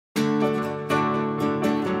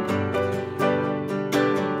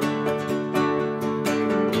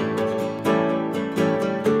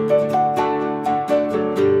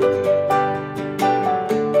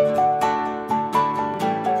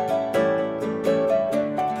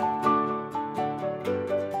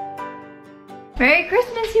Merry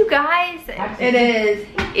Christmas, you guys. It is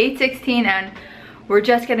 8:16 and we're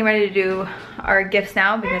just getting ready to do our gifts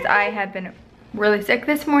now because I have been really sick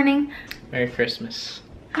this morning. Merry Christmas.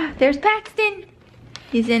 There's Paxton.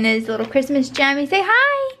 He's in his little Christmas jammy. Say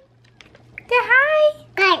hi. Say hi.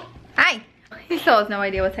 Hi. Hi. He still has no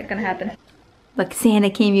idea what's gonna happen. Look, Santa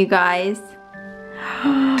came, you guys.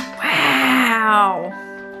 Wow.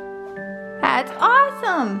 That's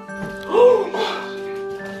awesome.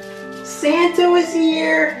 Santa was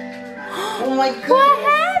here. Oh my goodness. What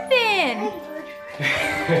happened?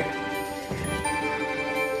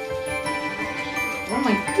 Oh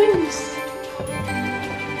my goodness.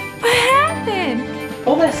 What happened?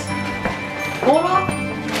 Hold this. Hold on.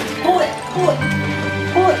 Pull it. Pull it.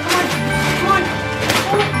 Pull it. Come on. Come on.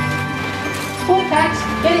 Pull it. Pull it, Pax.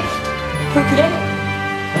 Get it. Quick, get it.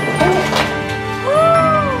 Pull it. Whoa!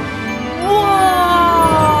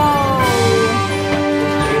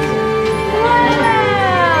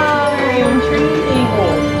 Wow! Very own tree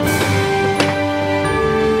table.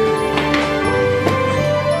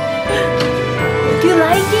 Do you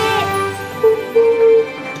like it?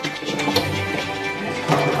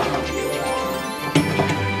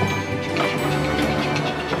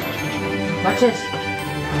 Watch this.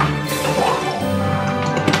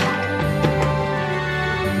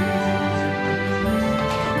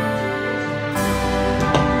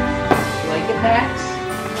 Like it, Pax?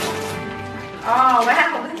 Oh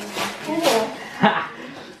wow, that's cool.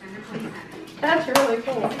 That's really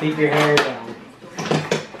cool. Keep your hair down.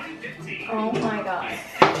 Oh my god.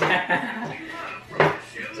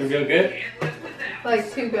 So feel good?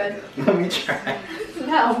 Like too good. Let me try.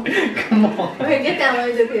 No. Come on. Okay, get down, let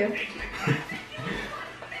me do you.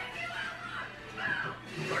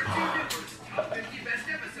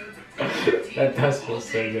 That does feel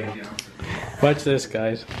so good. Watch this,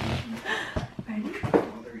 guys.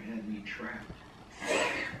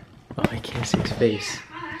 Oh, I can't see his face.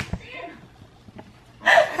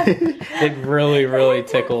 It really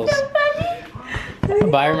tickles.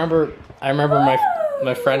 But I remember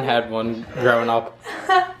my friend had one growing up.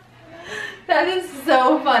 That is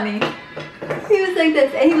so funny. He was like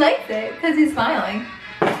this, and he likes it because he's smiling.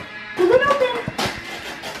 Pull it open.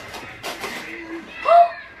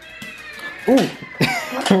 Ooh,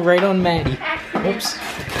 right on Maddie. Oops.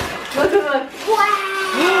 Look at the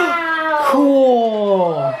wow.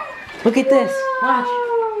 Cool. Look at this. Watch.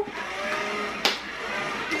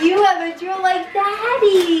 You have a drill like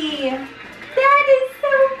Daddy. That is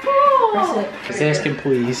so cool. Just ask him,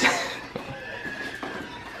 please.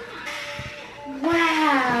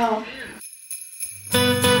 Wow.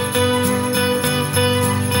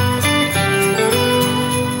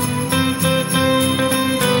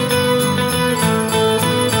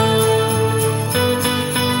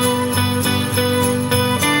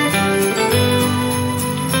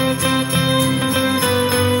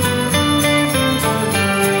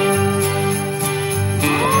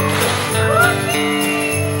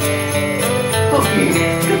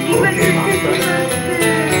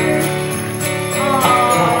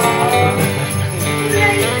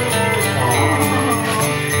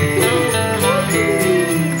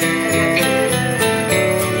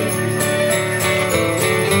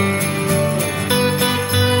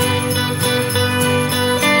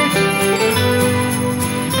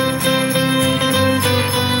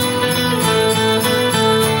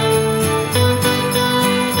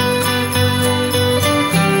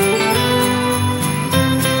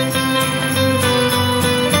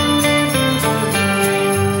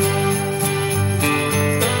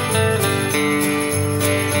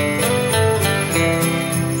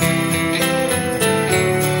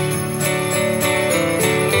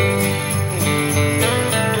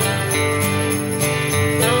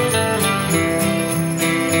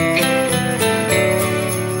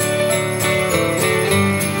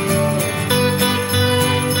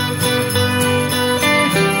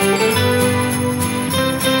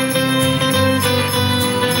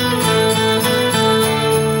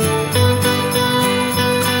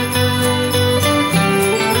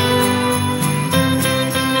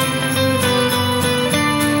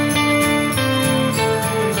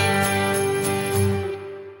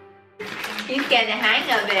 He's getting the hang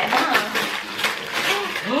of it, huh?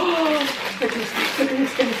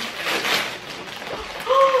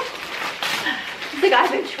 He's like,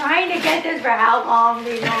 I've been trying to get this for how long,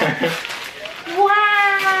 you know?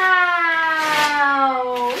 Wow!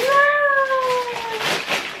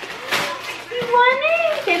 You want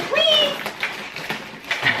it? Say please!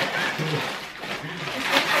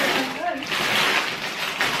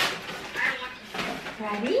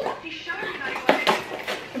 Ready?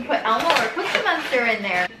 And put Elmo or Cookie Monster in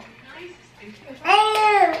there.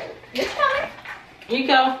 It's coming. Here you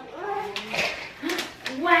go.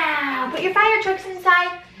 Wow, put your fire trucks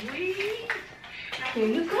inside. Here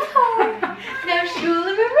you go. Now stroll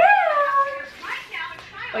them around.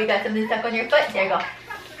 Oh, you got something stuck on your foot? There you go.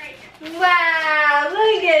 Wow,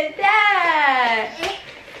 look at that.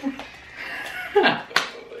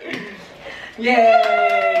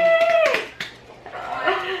 Yay!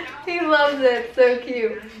 He loves it, so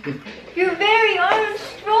cute. Your very own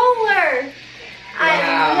stroller. I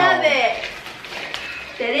love it.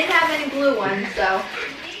 They didn't have any blue ones, so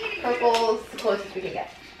purple's the closest we could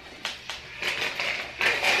get.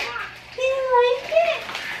 Do you like it?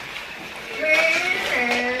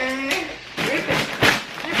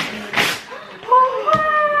 Oh,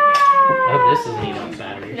 wow. Oh, this doesn't even have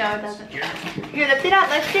batteries. No, it doesn't. Here, lift it up.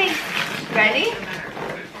 Let's see. Ready?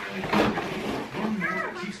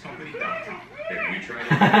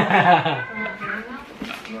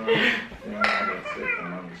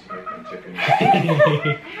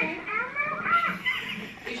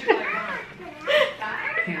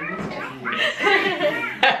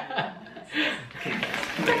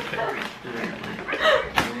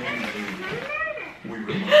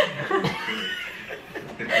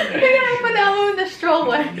 You're gonna put that one in the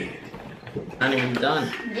stroller. Not even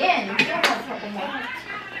done. Yeah, you still have a couple more.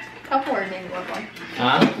 Couple more maybe look like.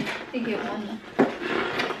 Huh? I think you have one.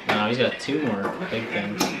 No, he's got 2 more big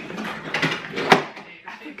things. I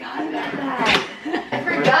forgot about that. I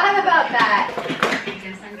forgot about that.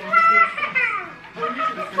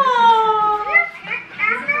 Oh.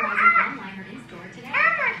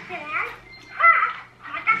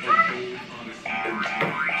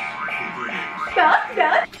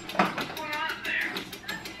 Done.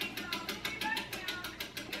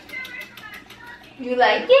 You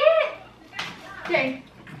like it? Okay.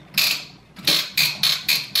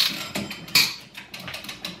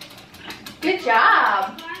 Good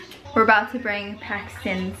job. We're about to bring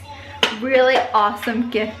Paxton's really awesome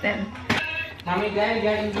gift in. Mommy and Daddy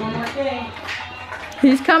got you one more thing.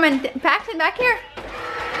 He's coming. Paxton, back here.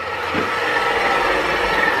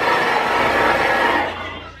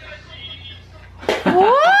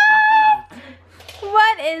 What?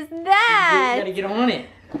 What is that? You gotta get on it.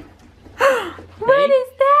 What is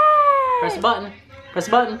that? Press the button. Press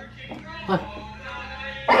the button. Look.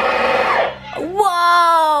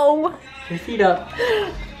 Whoa! Your feet up.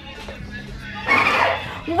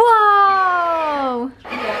 Whoa!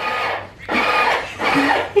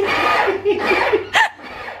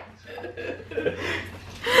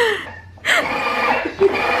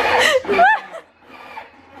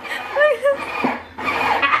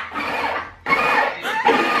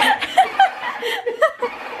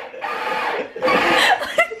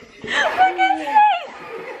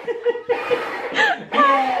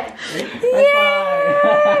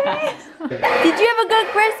 Did you have a good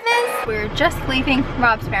Christmas? We were just leaving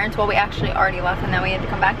Rob's parents. Well, we actually already left and then we had to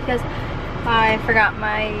come back because I forgot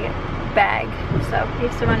my bag. So we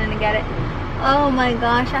have to run in and get it. Oh my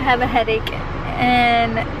gosh, I have a headache.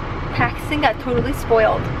 And Paxton got totally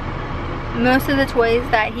spoiled. Most of the toys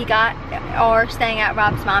that he got are staying at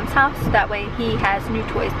Rob's mom's house. That way he has new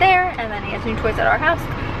toys there and then he has new toys at our house.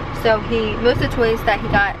 So most of the toys that he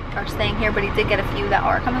got are staying here, but he did get a few that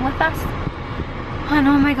are coming with us. And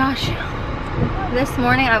oh my gosh, this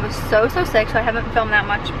morning I was so sick, so I haven't filmed that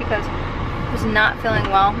much because I was not feeling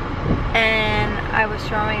well. And I was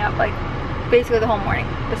throwing up like basically the whole morning,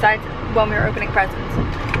 besides when we were opening presents.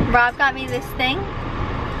 Rob got me this thing,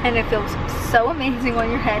 and it feels so amazing on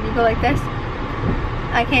your head. You go like this.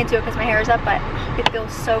 I can't do it because my hair is up, but it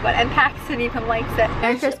feels so good. And Paxton even likes it.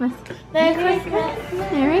 Merry Christmas. Merry Christmas.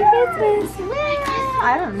 Merry Christmas.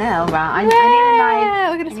 I don't know, Rob. I need a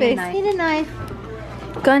knife. Look at his face. I need a knife.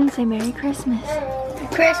 Go ahead and say Merry Christmas.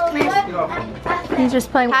 Christmas. He's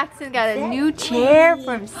just playing. Paxton got a new chair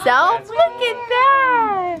for himself. Look at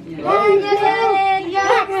that. Look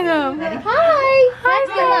at him. Hi. Hi,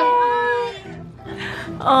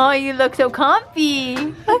 oh, you look so comfy.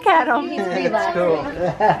 Look at him. That's cool.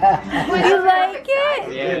 You like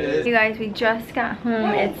it? Yeah, it is. You guys, we just got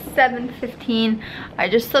home. It's 7:15. I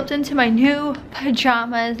just slipped into my new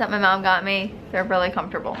pajamas that my mom got me. They're really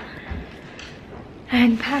comfortable.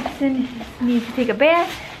 And Paxton needs to take a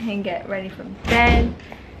bath and get ready for bed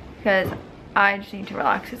because I just need to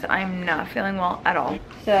relax because I'm not feeling well at all.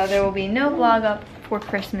 So there will be no vlog up for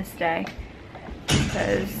Christmas Day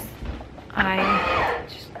because I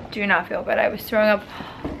just do not feel good. I was throwing up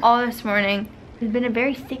all this morning. It's been a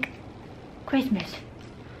very sick Christmas.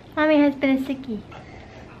 Mommy has been a sickie.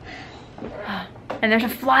 And there's a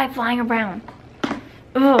fly flying around.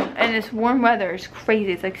 Ugh, and this warm weather is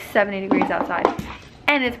crazy. It's like 70 degrees outside.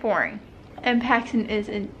 And it's pouring. And Paxton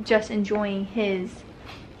is just enjoying his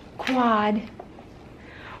quad.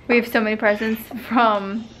 We have so many presents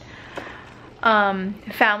from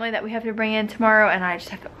family that we have to bring in tomorrow, and I just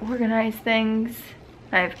have to organize things.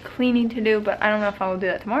 I have cleaning to do, but I don't know if I will do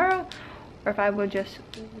that tomorrow or if I will just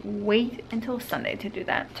wait until Sunday to do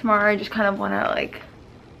that. Tomorrow I just kind of want to like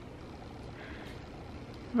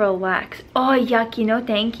relax. Oh, yucky, no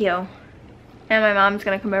thank you. And my mom's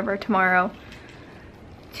gonna come over tomorrow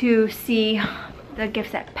to see the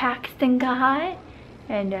gifts that Paxton got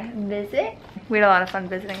and visit. We had a lot of fun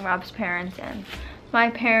visiting Rob's parents and my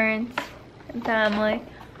parents and family,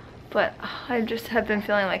 but I just have been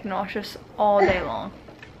feeling like nauseous all day long.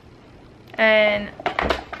 And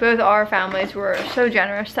both our families were so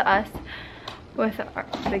generous to us with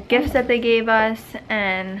the gifts that they gave us,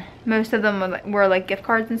 and most of them were like gift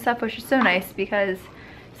cards and stuff, which is so nice because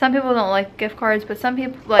some people don't like gift cards, but some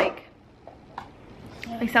people like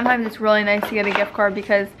sometimes it's really nice to get a gift card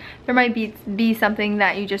because there might be something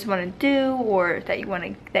that you just want to do, or that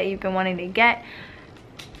you've been wanting to get,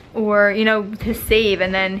 or you know, to save,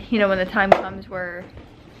 and then you know when the time comes where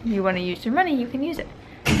you want to use your money, you can use it.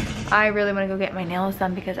 I really want to go get my nails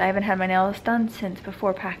done because I haven't had my nails done since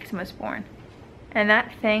before Paxton was born, and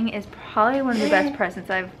that thing is probably one of the best presents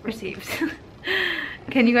I've received.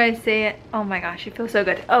 Can you guys say it? Oh my gosh, it feels so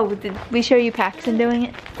good. Oh, did we show you Paxton doing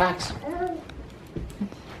it? Pax.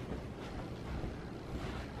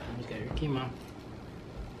 Okay, Mom.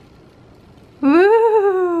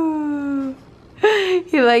 Woo!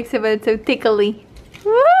 He likes it, but it's so tickly.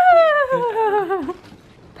 Woo!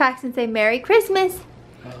 Paxton, say Merry Christmas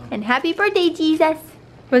and Happy Birthday, Jesus.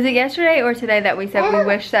 Was it yesterday or today that we said we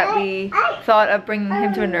wish that we thought of bringing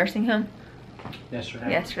him to a nursing home?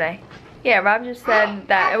 Yesterday. Yesterday. Yeah, Rob just said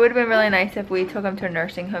that it would have been really nice if we took him to a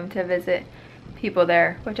nursing home to visit people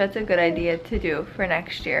there, which that's a good idea to do for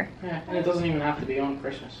next year. Yeah, and it doesn't even have to be on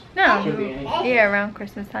Christmas. No, It could be any- yeah, around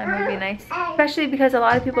Christmas time would be nice. Especially because a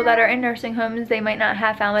lot of people that are in nursing homes, they might not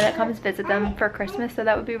have family that comes visit them for Christmas, so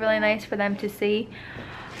that would be really nice for them to see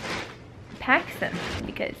Paxton,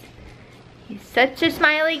 because he's such a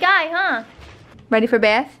smiley guy, huh? Ready for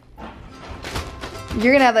bath?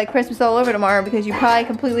 You're gonna have like Christmas all over tomorrow because you probably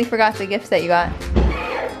completely forgot the gifts that you got.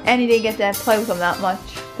 And you didn't get to play with them that much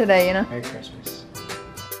today, you know? Merry Christmas.